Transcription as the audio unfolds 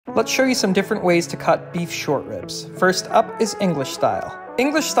Let's show you some different ways to cut beef short ribs. First up is English style.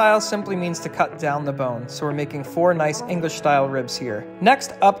 English style simply means to cut down the bone, so we're making 4 nice English style ribs here.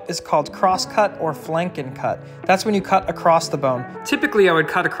 Next up is called cross cut or flanken cut. That's when you cut across the bone. Typically I would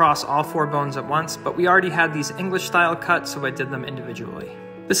cut across all 4 bones at once, but we already had these English style cuts, so I did them individually.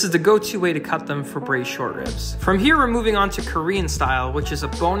 This is the go-to way to cut them for braised short ribs. From here we're moving on to Korean style, which is a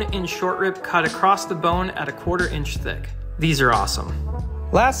bone-in short rib cut across the bone at a 1/4 inch thick. These are awesome.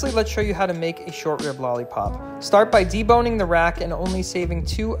 Lastly, let's show you how to make a short rib lollipop. Start by deboning the rack and only saving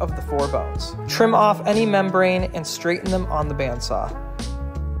 2 of the 4 bones. Trim off any membrane and straighten them on the bandsaw.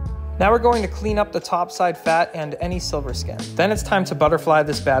 Now we're going to clean up the top side fat and any silver skin. Then it's time to butterfly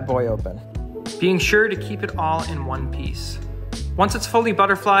this bad boy open, being sure to keep it all in one piece. Once it's fully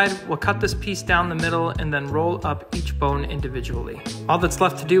butterflied, we'll cut this piece down the middle and then roll up each bone individually. All that's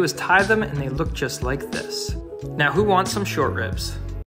left to do is tie them and they look just like this. Now who wants some short ribs?